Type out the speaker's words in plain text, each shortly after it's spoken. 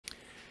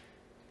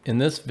In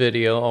this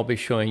video, I'll be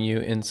showing you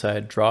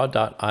inside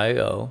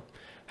draw.io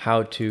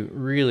how to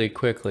really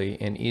quickly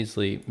and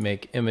easily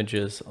make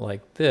images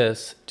like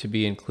this to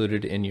be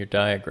included in your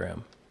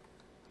diagram.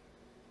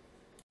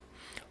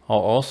 I'll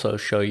also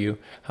show you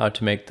how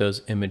to make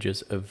those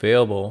images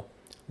available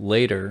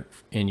later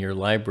in your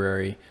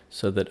library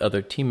so that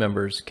other team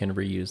members can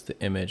reuse the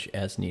image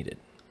as needed.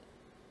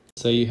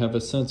 Say you have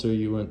a sensor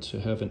you want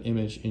to have an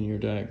image in your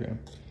diagram.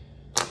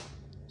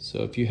 So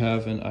if you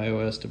have an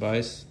iOS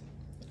device,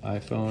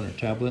 iPhone or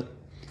tablet,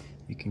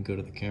 you can go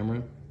to the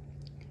camera,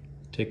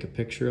 take a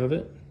picture of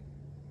it,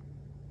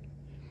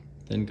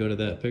 then go to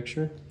that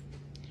picture,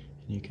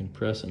 and you can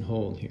press and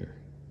hold here.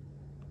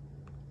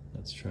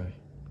 Let's try.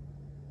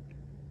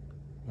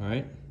 All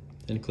right,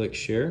 then click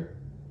share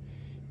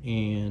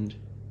and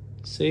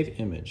save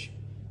image.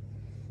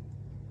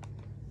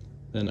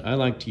 Then I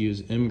like to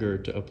use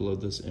Imgur to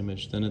upload this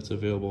image, then it's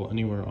available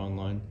anywhere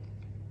online.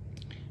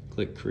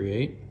 Click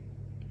create,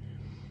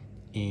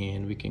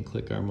 and we can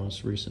click our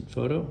most recent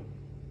photo,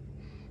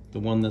 the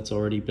one that's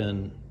already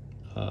been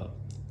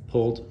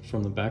pulled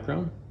from the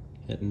background.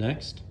 Hit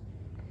next.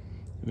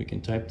 We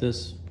can type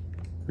this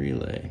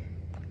relay.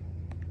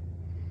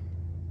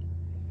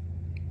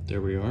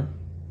 There we are.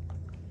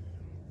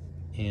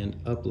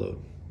 And upload.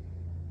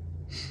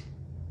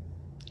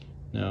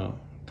 Now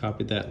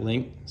copy that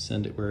link,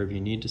 send it wherever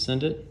you need to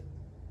send it.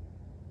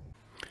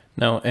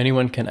 Now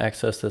anyone can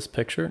access this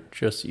picture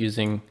just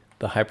using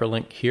the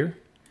hyperlink here,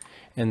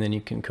 and then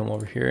you can come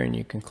over here and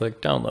you can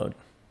click download.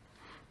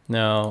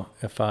 Now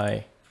if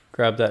I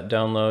grab that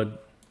download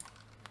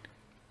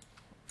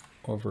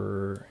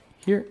over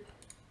here,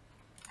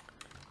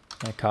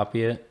 I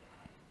copy it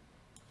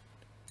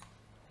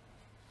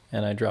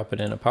and I drop it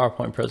in a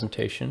PowerPoint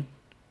presentation,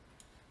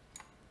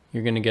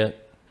 you're going to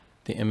get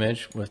the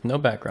image with no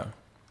background.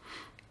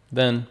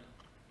 Then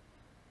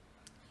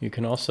you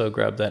can also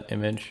grab that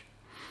image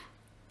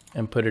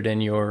and put it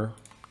in your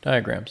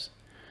diagrams.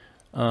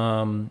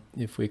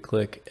 If we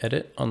click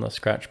edit on the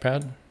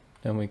scratchpad,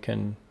 then we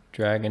can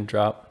drag and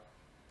drop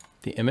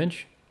the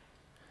image.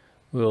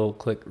 We'll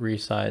click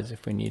resize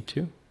if we need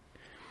to.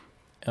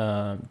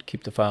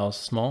 Keep the files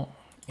small,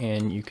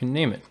 and you can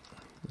name it.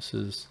 This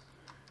is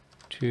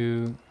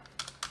to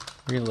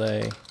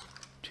relay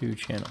to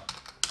channel.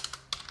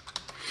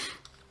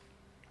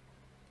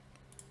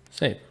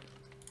 Save.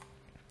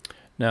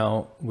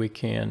 Now we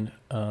can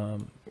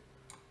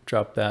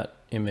drop that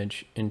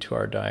image into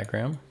our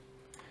diagram,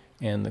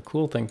 and the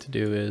cool thing to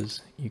do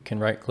is you can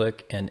right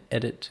click and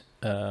edit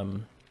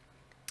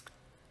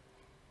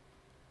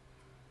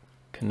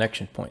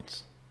connection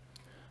points.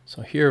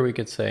 So here we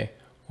could say,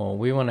 well,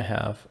 we want to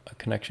have a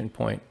connection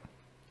point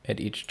at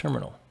each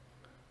terminal.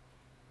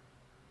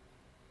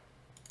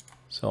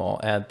 So I'll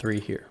add 3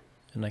 here,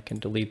 and I can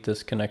delete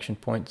this connection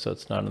point so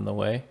it's not in the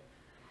way.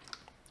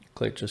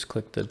 Just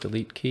click the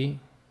delete key,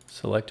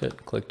 select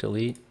it, click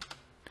delete.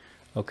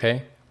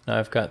 Okay, now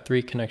I've got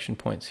 3 connection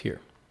points here.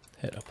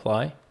 Hit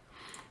apply.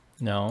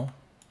 Now,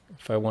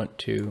 if I want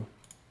to,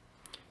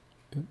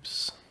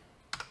 if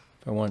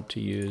I want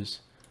to use,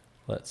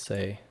 let's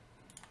say,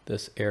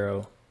 this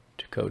arrow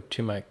to go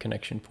to my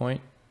connection point,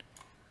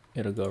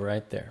 it'll go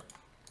right there.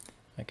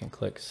 I can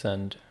click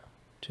send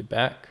to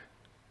back.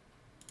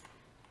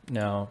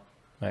 Now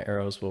my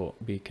arrows will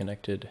be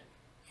connected,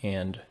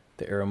 and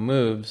the arrow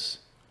moves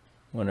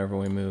whenever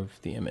we move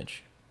the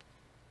image.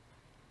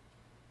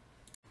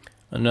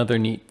 Another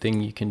neat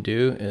thing you can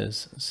do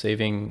is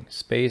saving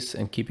space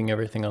and keeping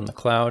everything on the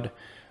cloud.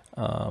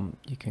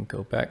 You can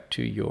go back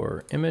to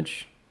your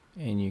image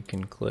and you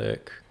can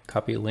click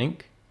copy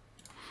link,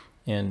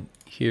 and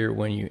here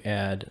when you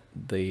add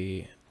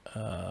the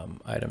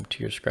item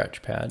to your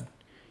scratchpad,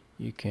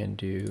 you can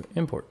do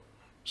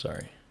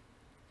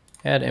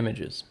add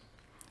images,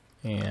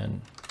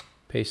 and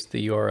paste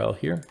the URL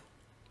here.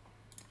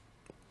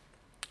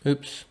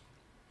 Oops,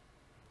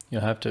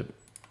 you'll have to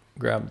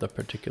grab the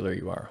particular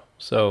URL.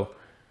 So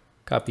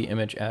copy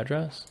image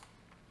address,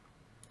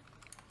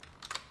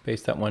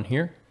 paste that one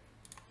here.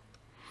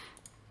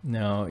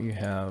 Now you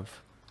have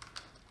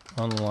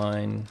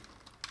online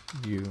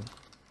view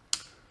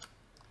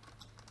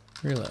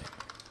relay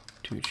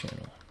to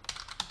channel.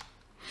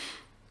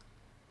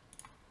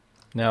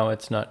 Now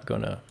it's not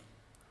going to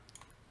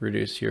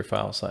reduce your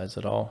file size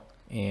at all,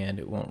 and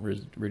it won't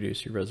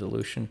reduce your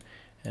resolution,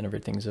 and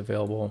everything's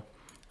available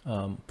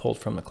pulled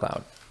from the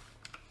cloud.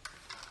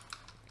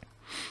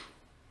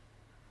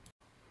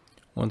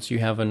 Once you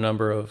have a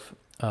number of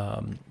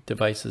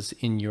devices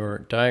in your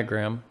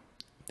diagram,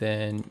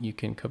 then you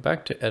can go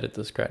back to edit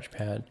the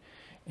scratchpad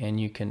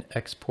and you can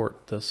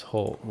export this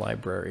whole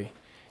library,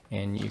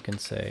 and you can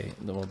say,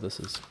 well, this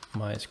is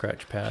my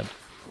scratchpad,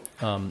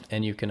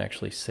 and you can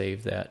actually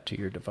save that to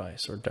your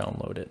device or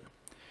download it,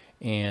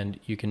 and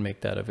you can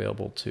make that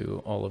available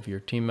to all of your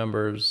team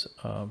members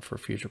for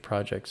future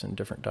projects and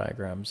different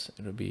diagrams.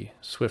 It'll be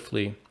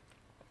swiftly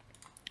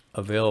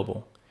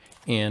available.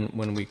 And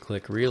when we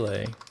click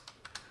relay,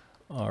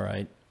 all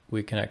right,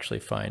 we can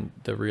actually find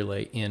the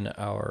relay in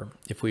our,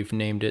 if we've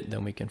named it,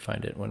 then we can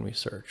find it when we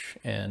search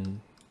and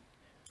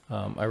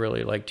I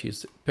really like to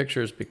use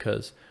pictures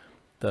because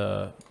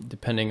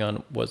depending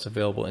on what's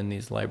available in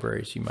these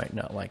libraries, you might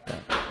not like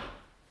that.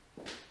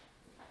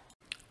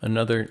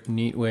 Another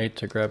neat way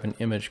to grab an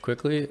image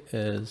quickly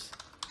is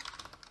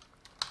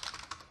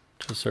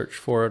to search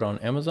for it on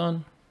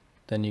Amazon.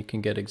 Then you can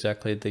get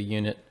exactly the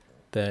unit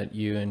that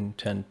you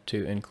intend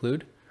to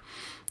include.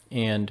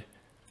 And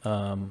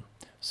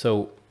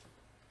so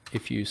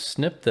if you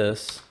snip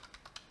this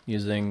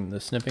using the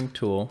snipping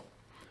tool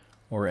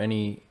or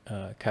any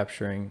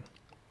capturing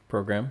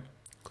program,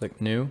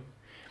 click New.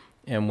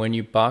 And when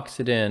you box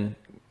it in,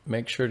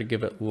 make sure to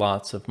give it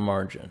lots of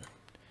margin.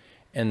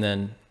 And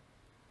then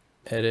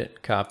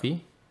edit,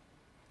 copy,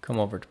 come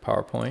over to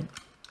PowerPoint,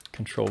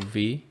 Control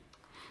V,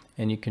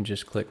 and you can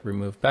just click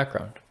Remove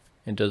Background.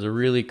 It does a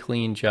really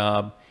clean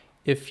job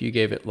if you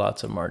gave it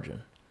lots of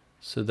margin.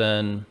 So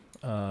then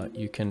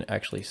you can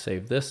actually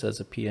save this as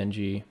a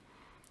PNG,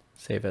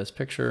 save as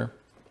picture,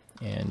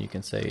 and you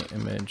can say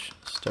image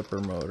stepper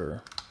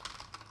motor.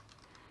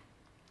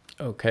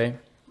 Okay.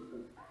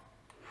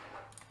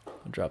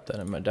 I'll drop that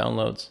in my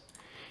downloads.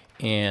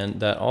 And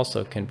that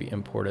also can be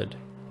imported.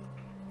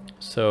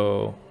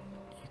 So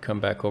you come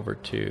back over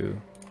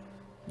to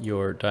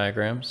your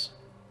diagrams,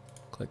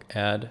 click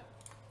add,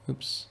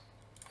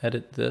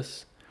 edit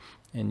this,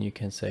 and you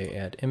can say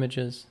add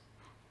images.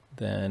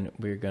 Then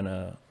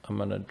I'm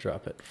gonna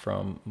drop it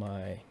from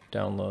my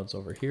downloads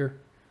over here.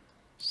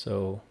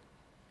 So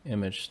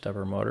image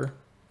stepper motor,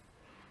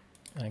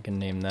 I can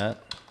name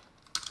that.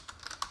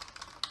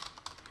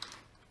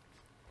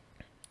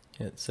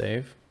 Hit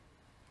save.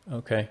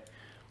 Okay.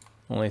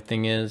 Only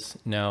thing is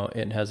now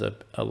it has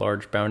a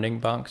large bounding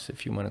box.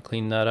 If you want to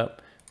clean that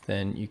up,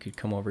 then you could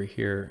come over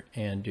here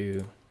and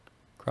do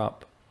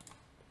crop.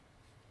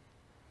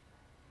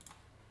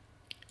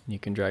 You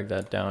can drag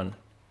that down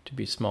to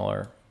be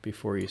smaller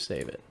before you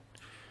save it.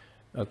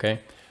 Okay,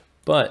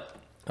 but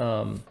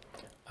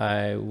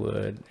I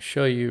would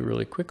show you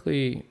really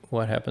quickly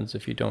what happens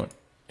if you don't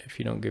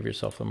give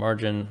yourself a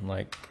margin.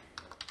 Like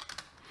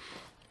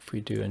if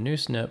we do a new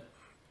snip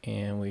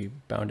and we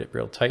bound it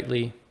real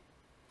tightly,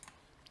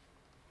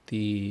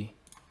 the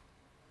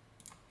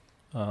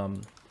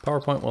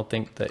PowerPoint will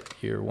think that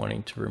you're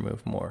wanting to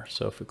remove more.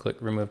 So if we click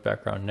remove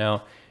background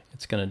now,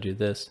 it's going to do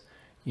this.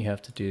 You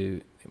have to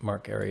do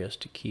mark areas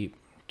to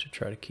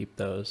try to keep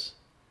those,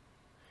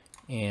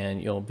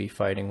 and you'll be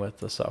fighting with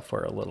the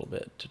software a little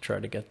bit to try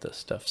to get this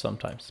stuff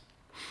sometimes.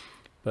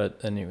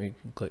 But then we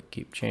can click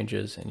keep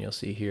changes, and you'll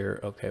see here,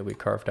 okay, we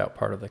carved out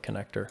part of the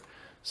connector.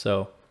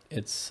 So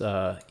it's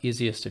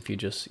easiest if you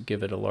just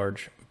give it a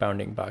large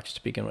bounding box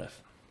to begin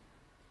with.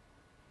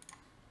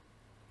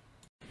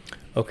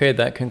 Okay,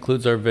 that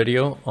concludes our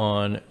video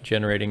on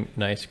generating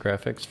nice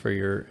graphics for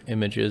your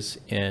images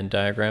and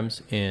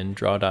diagrams in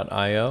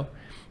Draw.io,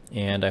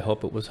 and I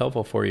hope it was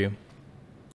helpful for you.